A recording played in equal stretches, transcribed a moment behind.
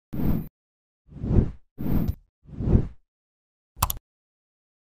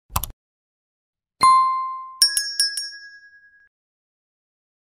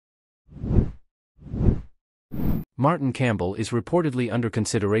Martin Campbell is reportedly under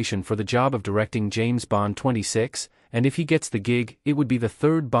consideration for the job of directing James Bond 26, and if he gets the gig, it would be the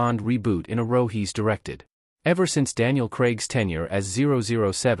third Bond reboot in a row he's directed. Ever since Daniel Craig's tenure as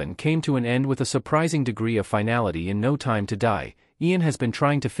 007 came to an end with a surprising degree of finality in No Time to Die, Ian has been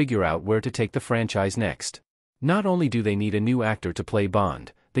trying to figure out where to take the franchise next. Not only do they need a new actor to play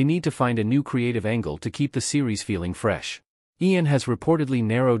Bond, they need to find a new creative angle to keep the series feeling fresh. Ian has reportedly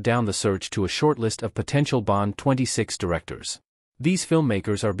narrowed down the search to a short list of potential Bond 26 directors. These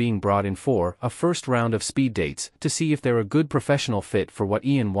filmmakers are being brought in for a first round of speed dates to see if they're a good professional fit for what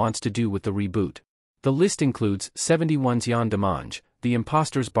Ian wants to do with the reboot. The list includes 71's Yann Demange, The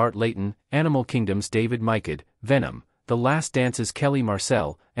Imposter's Bart Layton, Animal Kingdom's David Michôd, Venom, The Last Dance's Kelly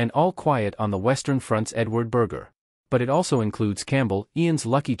Marcel, and All Quiet on the Western Front's Edward Berger. But it also includes Campbell, Ian's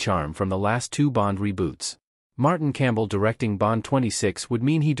lucky charm from the last two Bond reboots. Martin Campbell directing Bond 26 would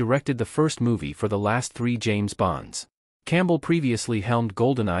mean he directed the first movie for the last three James Bonds. Campbell previously helmed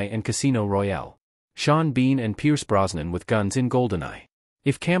GoldenEye and Casino Royale. Sean Bean and Pierce Brosnan with guns in GoldenEye.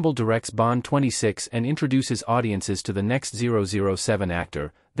 If Campbell directs Bond 26 and introduces audiences to the next 007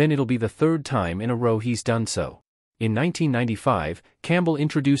 actor, then it'll be the third time in a row he's done so. In 1995, Campbell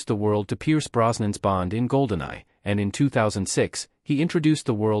introduced the world to Pierce Brosnan's Bond in GoldenEye, and in 2006, he introduced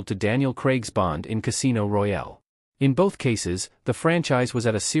the world to Daniel Craig's Bond in Casino Royale. In both cases, the franchise was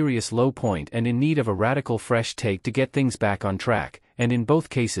at a serious low point and in need of a radical fresh take to get things back on track, and in both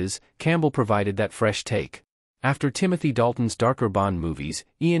cases, Campbell provided that fresh take. After Timothy Dalton's darker Bond movies,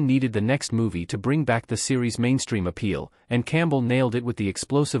 Ian needed the next movie to bring back the series' mainstream appeal, and Campbell nailed it with the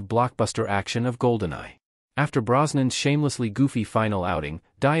explosive blockbuster action of GoldenEye. After Brosnan's shamelessly goofy final outing,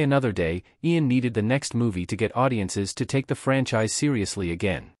 Die Another Day, Ian needed the next movie to get audiences to take the franchise seriously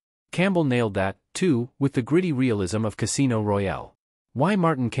again. Campbell nailed that, too, with the gritty realism of Casino Royale. Why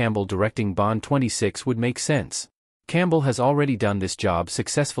Martin Campbell directing Bond 26 would make sense. Campbell has already done this job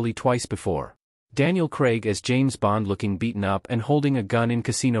successfully twice before. Daniel Craig as James Bond looking beaten up and holding a gun in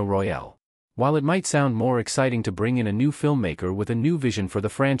Casino Royale. While it might sound more exciting to bring in a new filmmaker with a new vision for the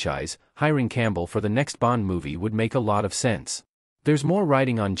franchise, hiring Campbell for the next Bond movie would make a lot of sense. There's more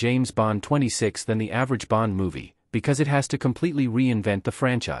riding on James Bond 26 than the average Bond movie, because it has to completely reinvent the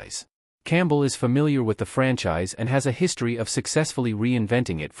franchise. Campbell is familiar with the franchise and has a history of successfully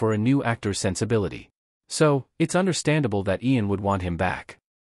reinventing it for a new actor's sensibility. So, it's understandable that Ian would want him back.